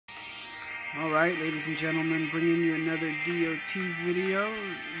Alright, ladies and gentlemen, bringing you another DOT video.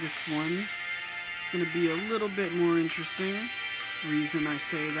 This one is going to be a little bit more interesting. Reason I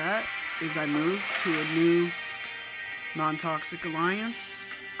say that is I moved to a new non-toxic alliance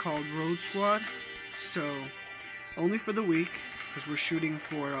called Road Squad. So, only for the week, because we're shooting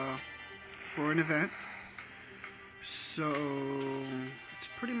for an event. So, that's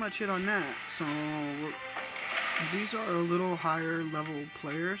pretty much it on that. So, these are a little higher level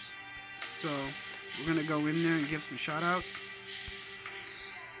players. So, we're going to go in there and give some shoutouts.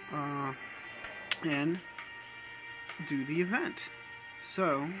 And do the event.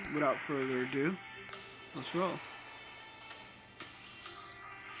 So, without further ado, let's roll.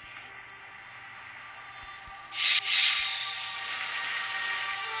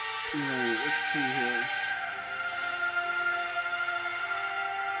 Alright, let's see here.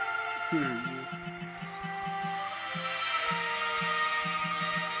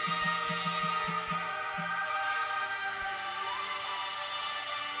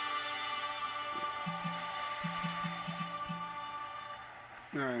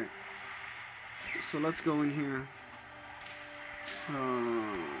 Alright, so let's go in here.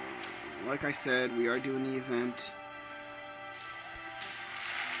 Like I said, we are doing the event.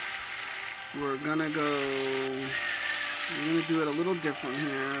 We're gonna do it a little different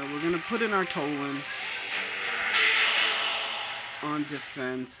here. We're gonna put in our Tolan on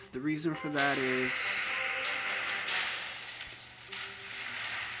defense. The reason for that is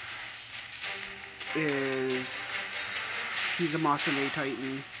he's a Masane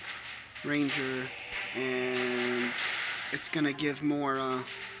Titan Ranger, and it's gonna give more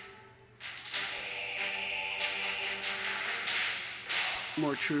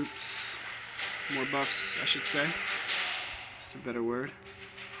troops, more buffs, I should say. It's a better word.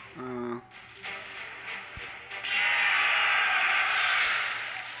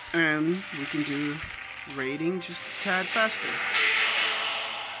 And we can do raiding just a tad faster.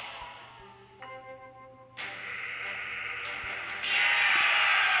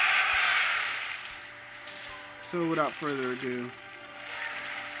 So without further ado,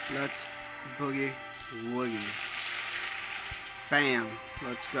 let's boogie woogie. Bam,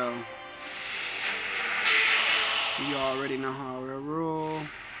 let's go. You already know how I roll.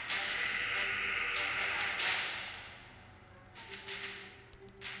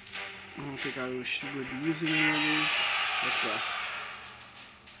 I don't think I would be using any of these. Let's go.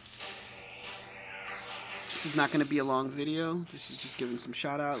 This is not going to be a long video. This is just giving some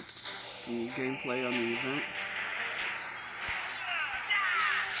shoutouts, some gameplay on the event.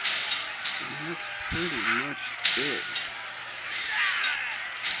 And that's pretty much it.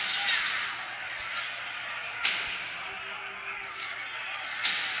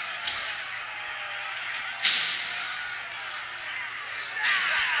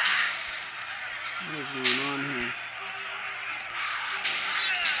 What is going on here?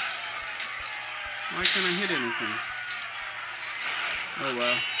 Why can't I hit anything? Oh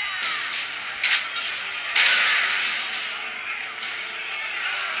well.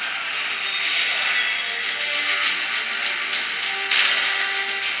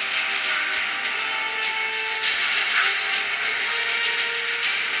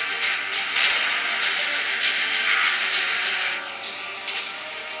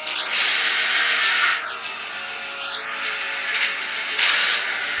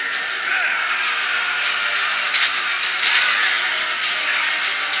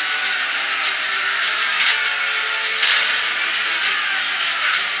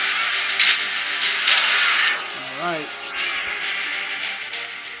 Alright.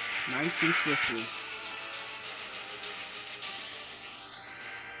 Nice and swiftly.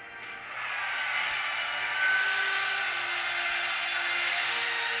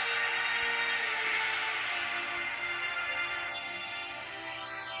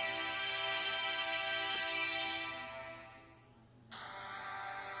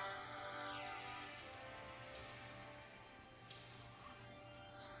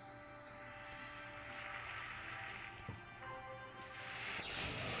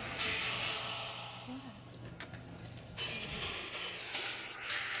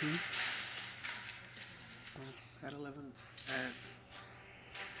 At 11.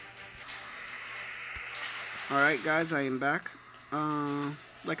 Alright guys, I am back.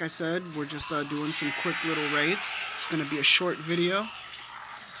 Like I said, we're just doing some quick little raids. It's gonna be a short video.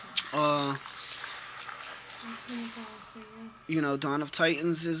 You know, Dawn of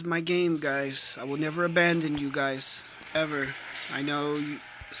Titans is my game, guys. I will never abandon you guys, ever. I know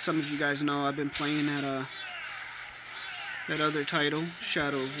some of you guys know I've been playing that other title,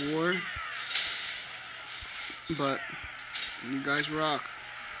 Shadow of War. But you guys rock.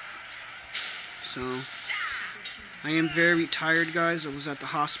 So I am very tired, guys. I was at the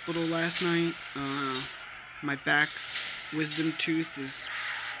hospital last night. My back wisdom tooth is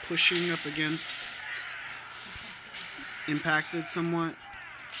pushing up against, impacted somewhat.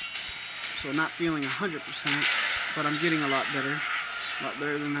 So not feeling 100%, but I'm getting a lot better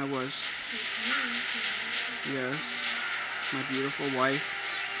than I was. Yes, my beautiful wife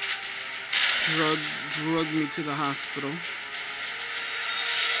drugged me to the hospital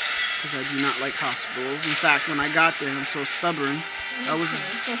because I do not like hospitals. In fact, when I got there, I'm so stubborn, I was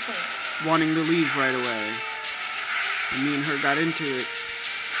wanting to leave right away. And me and her got into it.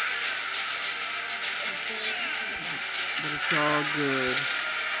 But it's all good.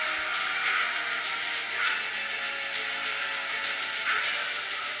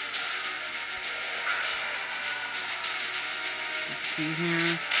 Let's see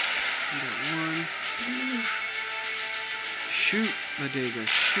here. We got one. Shoot, Bodega,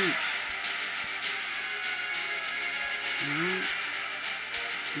 shoot. Alright.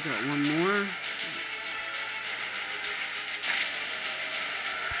 We got one more.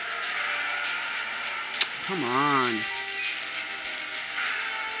 Come on.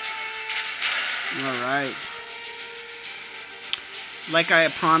 Alright. Like I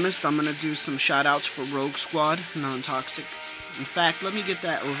had promised, I'm going to do some shout outs for Rogue Squad, non-toxic. In fact, let me get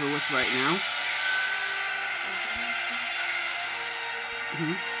that over with right now.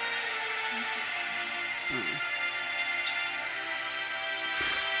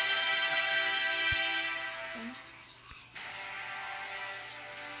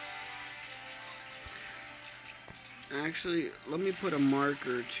 Actually, let me put a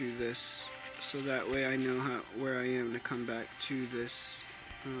marker to this so that way I know where I am to come back to this.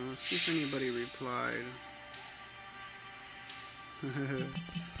 Let's see if anybody replied.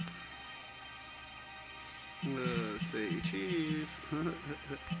 Say cheese.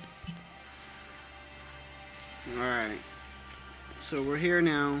 Alright. So we're here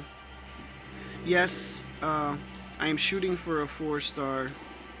now. Yes, I am shooting for a 4-star.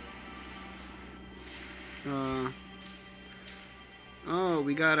 Oh,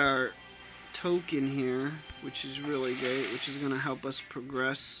 we got our token here, which is really great, which is going to help us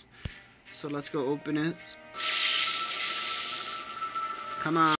progress. So let's go open it.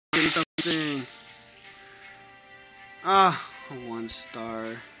 Come on, give me something. Ah, a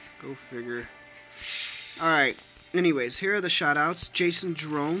 1-star. Go figure. Alright, anyways, here are the shoutouts. Jason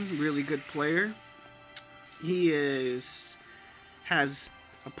Jerome, really good player. He has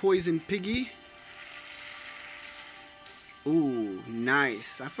a poison piggy. Ooh,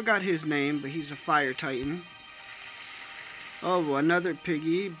 nice. I forgot his name, but he's a fire titan. Oh, another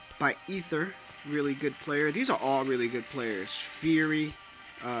piggy by Ether. Really good player. These are all really good players. Fury,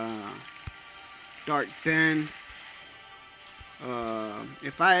 Dark Ben.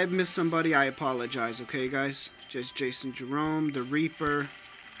 If I have missed somebody, I apologize, okay, guys? Just Jason Jerome, the Reaper,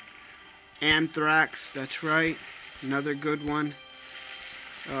 Anthrax, that's right. Another good one.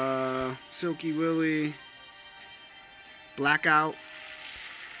 Silky Willy. Blackout,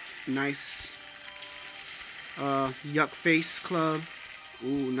 nice. Yuck Face Club,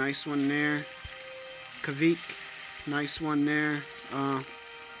 ooh, nice one there. Kavik, nice one there.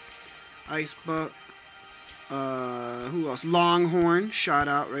 Ice Buck, who else? Longhorn, shout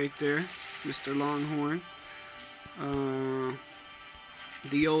out right there, Mr. Longhorn.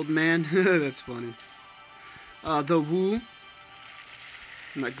 The Old Man, that's funny. The Woo,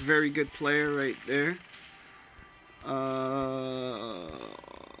 like very good player right there.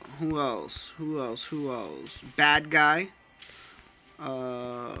 Who else? Bad Guy.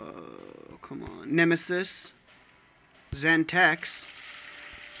 Come on. Nemesis. Zentex.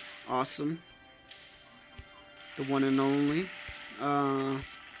 Awesome. The one and only. I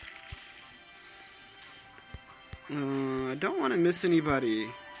don't want to miss anybody.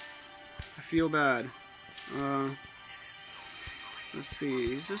 I feel bad. Let's see.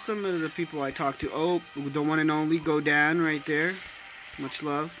 These are some of the people I talked to. Oh, the one and only Godan right there. Much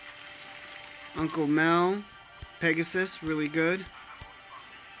love. Uncle Mel. Pegasus, really good.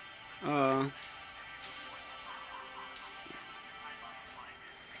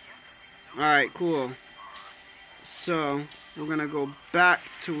 Alright, cool. So, we're gonna go back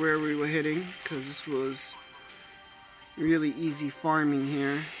to where we were hitting, because this was really easy farming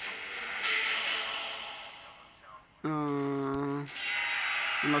here.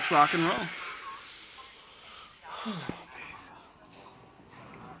 And let's rock and roll.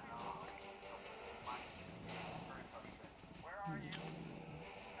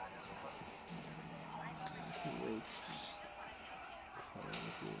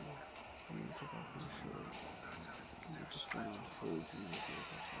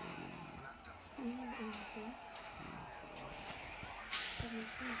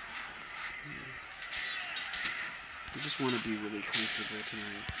 I just want to be really comfortable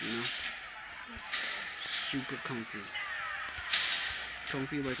tonight, you know? Super comfy.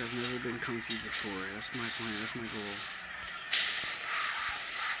 Comfy like I've never been comfy before. That's my plan, that's my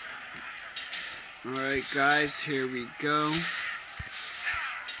goal. Alright guys, here we go.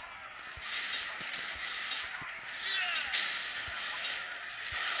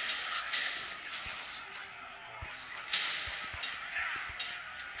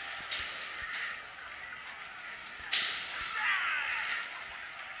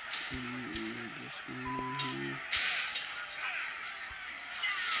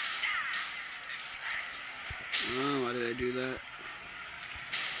 Oh, why did I do that?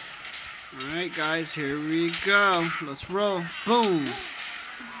 Alright guys, here we go. Let's roll. Boom!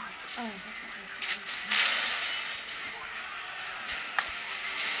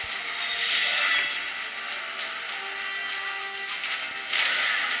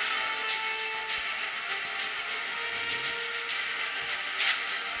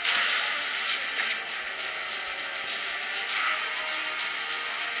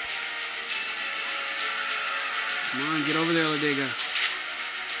 Come on, get over there, Ladega.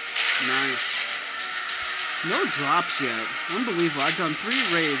 Nice. No drops yet. Unbelievable. I've done 3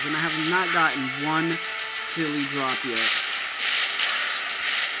 raids and I have not gotten one silly drop yet.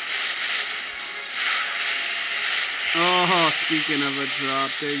 Oh, speaking of a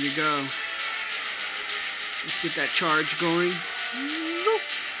drop, there you go. Let's get that charge going.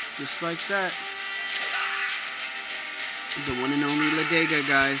 Just like that. The one and only Ladega,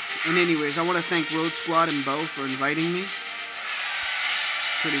 guys. And anyways, I want to thank Road Squad and Bo for inviting me.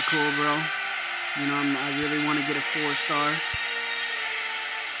 It's pretty cool, bro. You know, I really want to get a 4-star.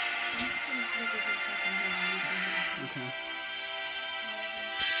 Okay.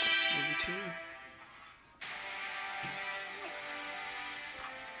 Over to you.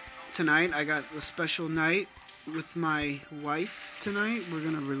 Tonight, I got a special night with my wife tonight. We're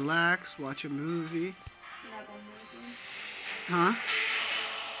going to relax, watch a movie. Huh?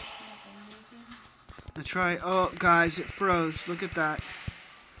 That's right. Oh, guys, it froze. Look at that.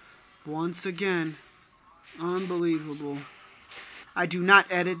 Once again. Unbelievable. I do not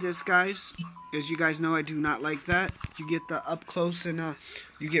edit this, guys. As you guys know, I do not like that. You get the up close and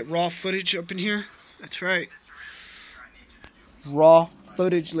you get raw footage up in here. That's right. Raw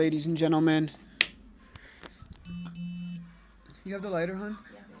footage, ladies and gentlemen. You have the lighter, hon?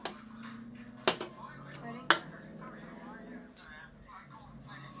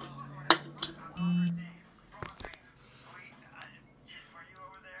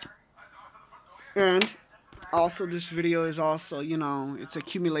 And also this video is also, you know, it's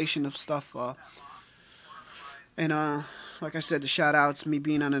accumulation of stuff. And like I said, the shout outs, me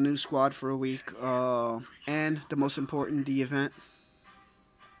being on a new squad for a week, and the most important, the event.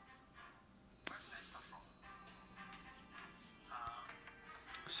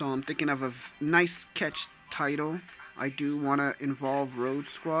 So I'm thinking of a nice catch title. I do want to involve Road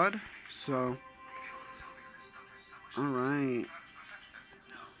Squad. So, alright.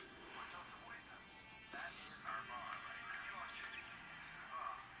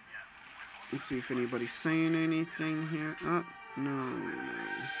 Let's see if anybody's saying anything here. Oh, no.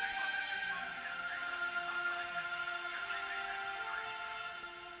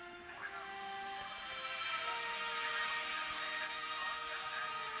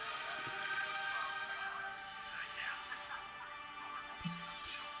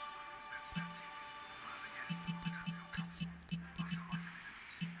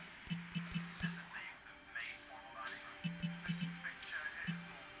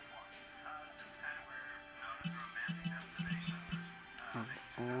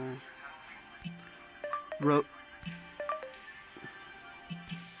 Road.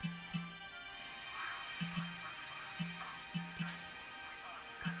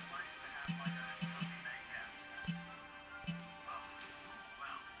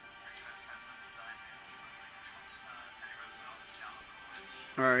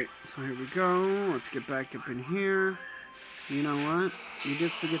 Alright, so here we go. Let's get back up in here. You know what? We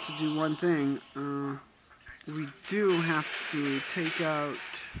did forget to do one thing. We do have to take out...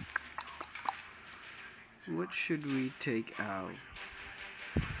 What should we take out?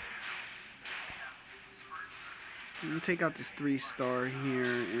 I'm going to take out this 3-star here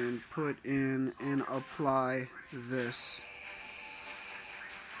and put in and apply this.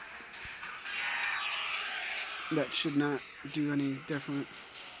 That should not do any different.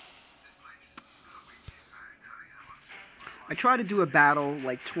 I try to do a battle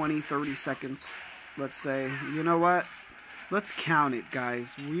like 20-30 seconds, let's say. You know what? Let's count it,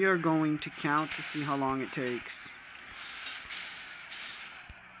 guys. We are going to count to see how long it takes.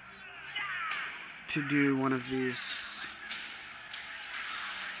 to do one of these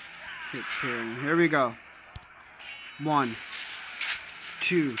hits here. Here we go. 1,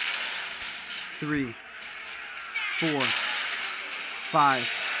 2, 3, 4, 5,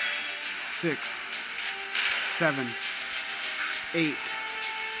 6, 7, 8,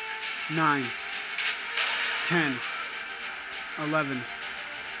 9, 10, 11,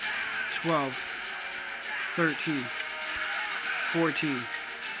 12, 13, 14,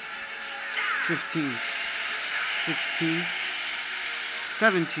 15, 16,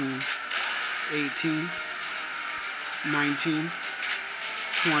 17, 18, 19,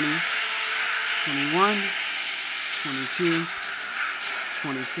 20, 21, 22,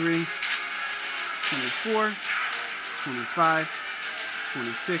 23, 24, 25,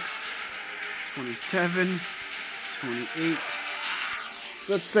 26, 27, 28.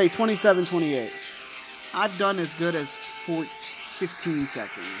 Let's say 27, 28. I've done as good as 15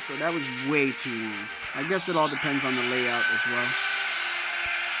 seconds, so that was way too long. I guess it all depends on the layout as well.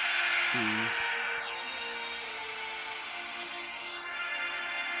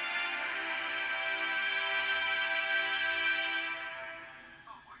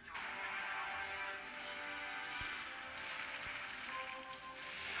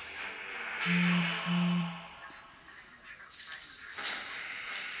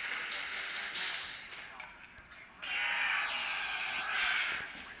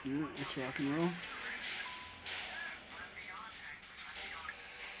 Let's rock and roll.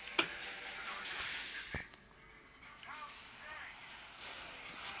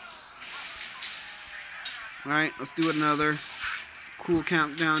 Alright, let's do another cool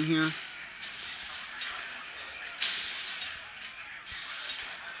countdown here.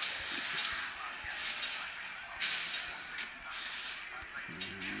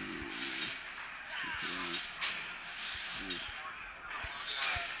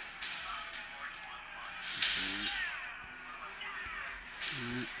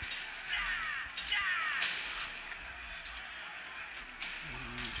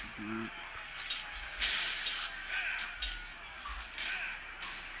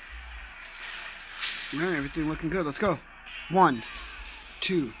 Alright, everything looking good. Let's go. 1,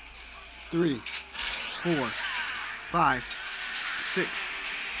 2, 3, 4, 5, 6,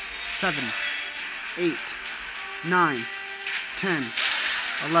 7, 8, 9, 10,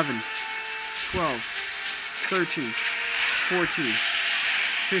 11, 12, 13, 14,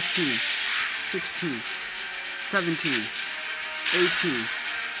 15, 16, 17, 18,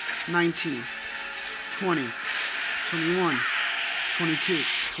 19, 20, 21, 22,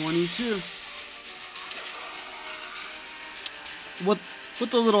 22.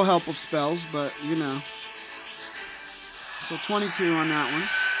 With a little help of spells, but you know. So 22 on that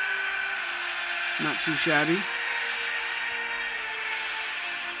one. Not too shabby.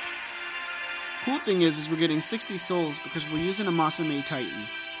 Cool thing is we're getting 60 souls because we're using a Masame Titan.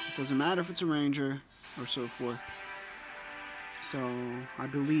 It doesn't matter if it's a ranger or so forth. So I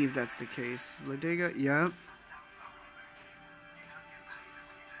believe that's the case. Ladega, yep.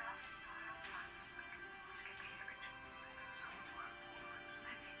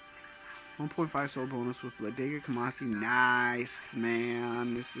 1.5 soul bonus with Ladega Kamathi. Nice,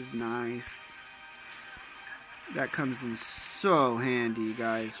 man. This is nice. That comes in so handy,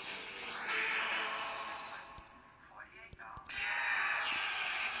 guys.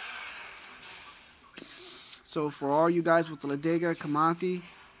 So for all you guys with Ladega Kamathi,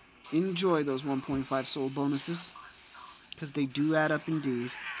 enjoy those 1.5 soul bonuses, because they do add up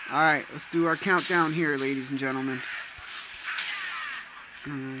indeed. Alright, let's do our countdown here, ladies and gentlemen.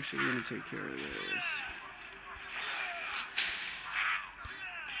 Actually, we're going to take care of this.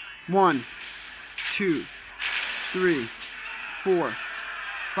 1, 2, 3, 4,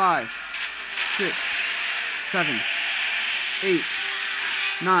 5, 6, 7, 8,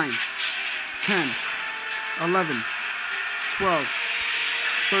 9, 10, 11, 12,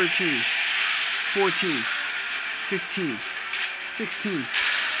 13, 14, 15, 16,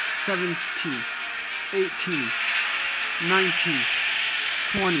 17, 18, 19,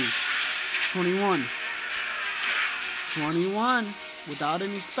 20, 21, 21, without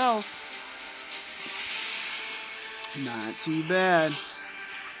any spells. Not too bad.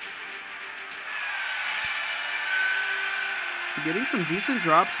 Getting some decent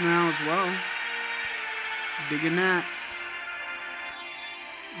drops now as well. Digging that.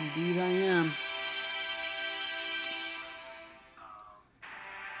 Indeed I am.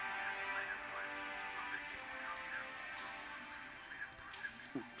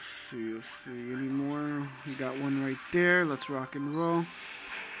 Let's see any more. We got one right there. Let's rock and roll.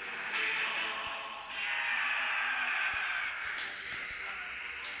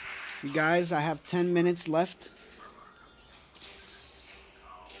 You guys, I have 10 minutes left.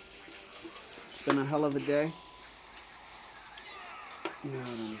 It's been a hell of a day. No, I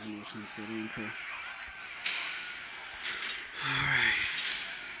don't even know which one's good. I don't care. Alright.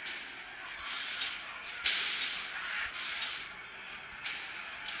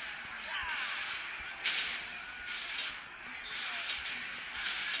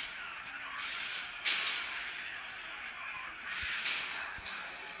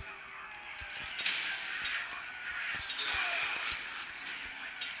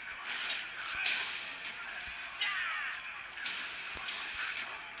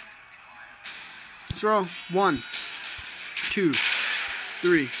 Let's roll. 1, 2,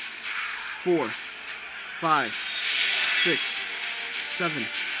 3, 4, 5, 6, 7,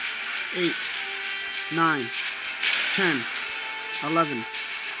 8, 9, 10, 11,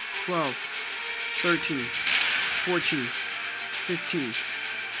 12, 13, 14, 15,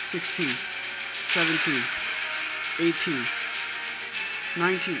 16, 17, 18,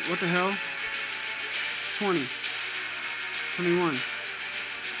 19, what the hell? 20, 21.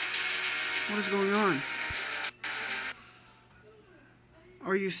 What is going on?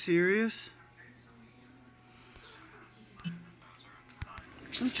 Are you serious?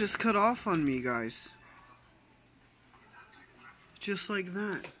 It just cut off on me, guys. Just like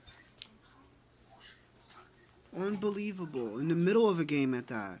that. Unbelievable. In the middle of a game at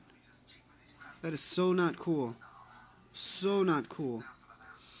that. That is so not cool. So not cool.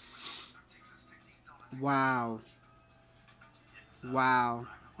 Wow. Wow.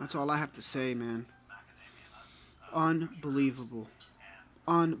 That's all I have to say, man. Unbelievable.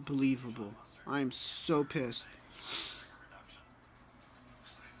 Unbelievable. I am so pissed.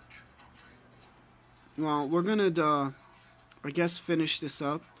 Well, we're gonna, I guess, finish this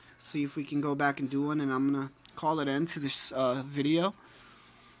up. See if we can go back and do one, and I'm gonna call it end to this video.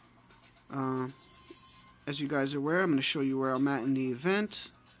 As you guys are aware, I'm gonna show you where I'm at in the event.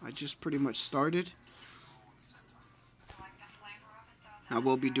 I just pretty much started. I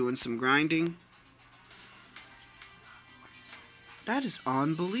will be doing some grinding. That is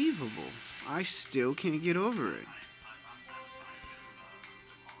unbelievable. I still can't get over it.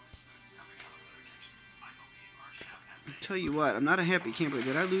 I'll tell you what, I'm not a happy camper.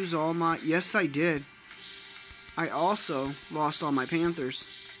 Did I lose all my... Yes, I did. I also lost all my Panthers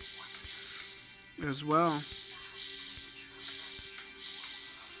as well.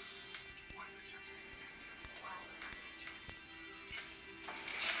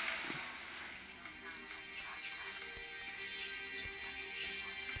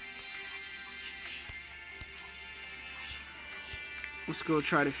 Let's go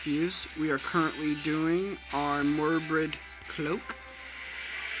try to fuse. We are currently doing our Morbid Cloak,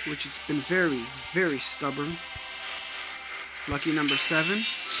 which has been very, very stubborn. Lucky number 7.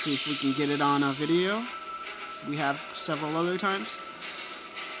 See if we can get it on a video. We have several other times.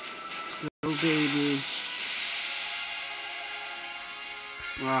 Let's go, baby.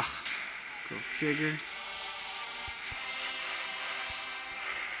 Ah, go figure.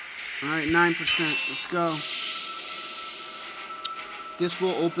 Alright, 9%. Let's go. This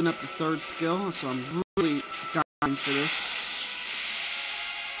will open up the 3rd skill, so I'm really dying for this.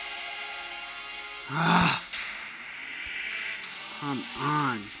 Ah! Come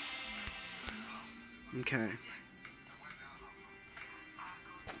on. Okay.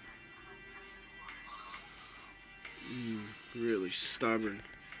 Really stubborn.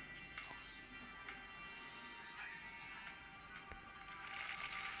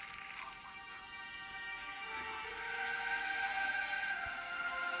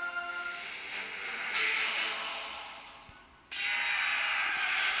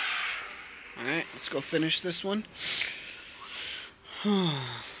 Alright, let's go finish this one.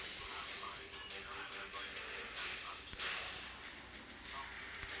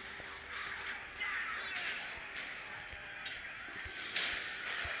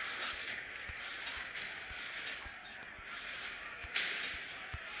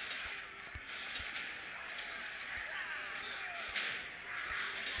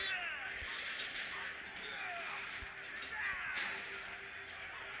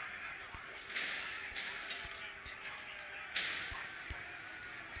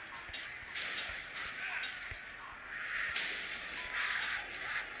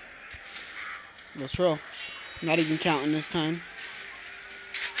 Let's roll. Not even counting this time.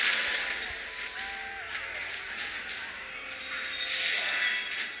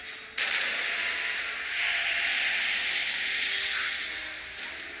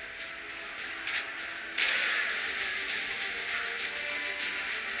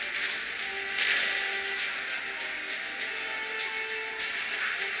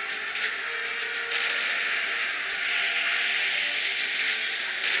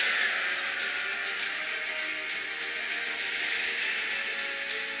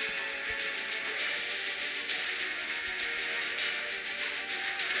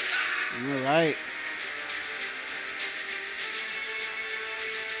 Alright.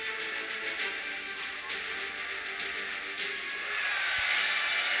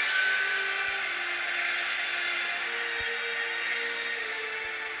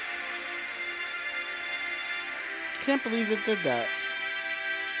 Can't believe it did that.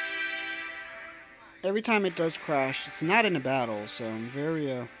 Every time it does crash, it's not in a battle, so I'm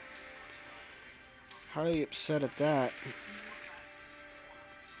very highly upset at that.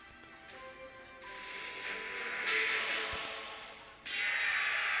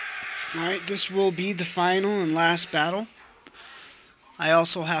 Alright, this will be the final and last battle. I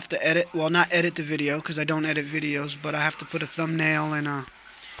also have to edit, well, not edit the video, because I don't edit videos, but I have to put a thumbnail and,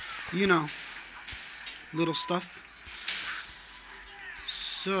 you know, little stuff.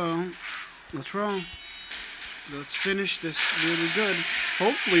 So, let's roll. Let's finish this really good.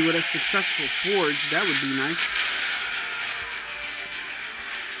 Hopefully with a successful forge, that would be nice.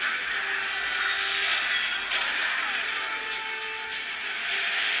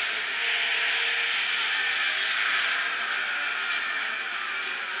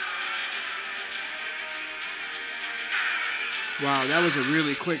 Wow, that was a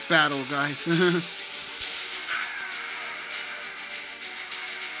really quick battle, guys.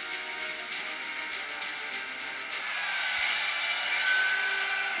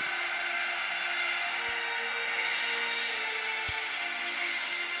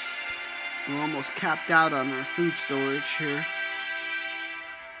 We're almost capped out on our food storage here.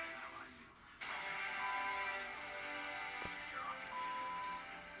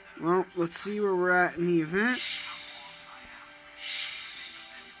 Well, let's see where we're at in the event.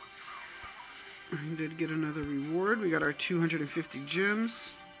 We did get another reward. We got our 250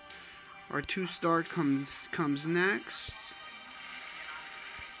 gems. Our 2-star comes next.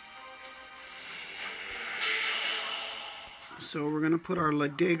 So we're gonna put our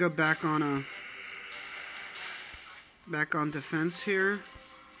Ladega back on defense here.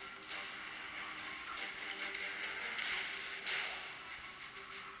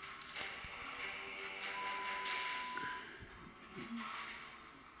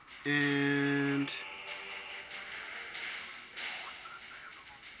 And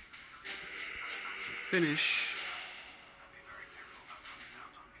finish.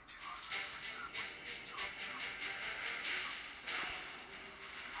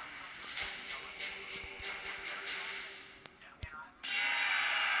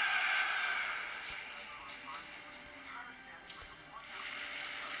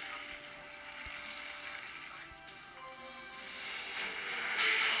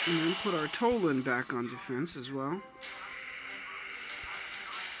 And then put our Tolan back on defense as well.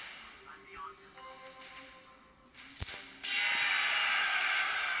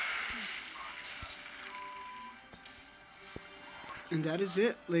 And that is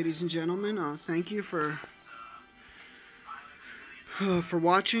it, ladies and gentlemen. Thank you for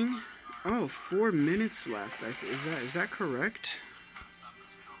watching. Oh, 4 minutes left. Is that correct?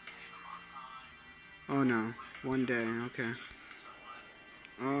 Oh no, 1 day. Okay.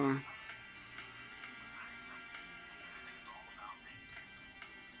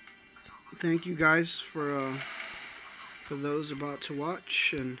 Thank you guys for those about to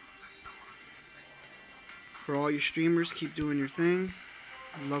watch, and for all you streamers, keep doing your thing.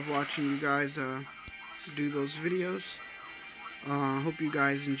 I love watching you guys do those videos. Hope you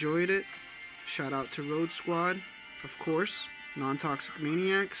guys enjoyed it. Shout out to Road Squad, of course. Non-Toxic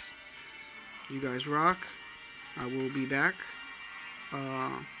Maniacs. You guys rock. I will be back.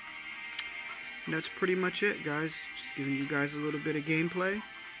 That's pretty much it, guys. Just giving you guys a little bit of gameplay.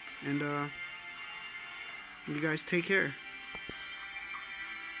 And you guys take care.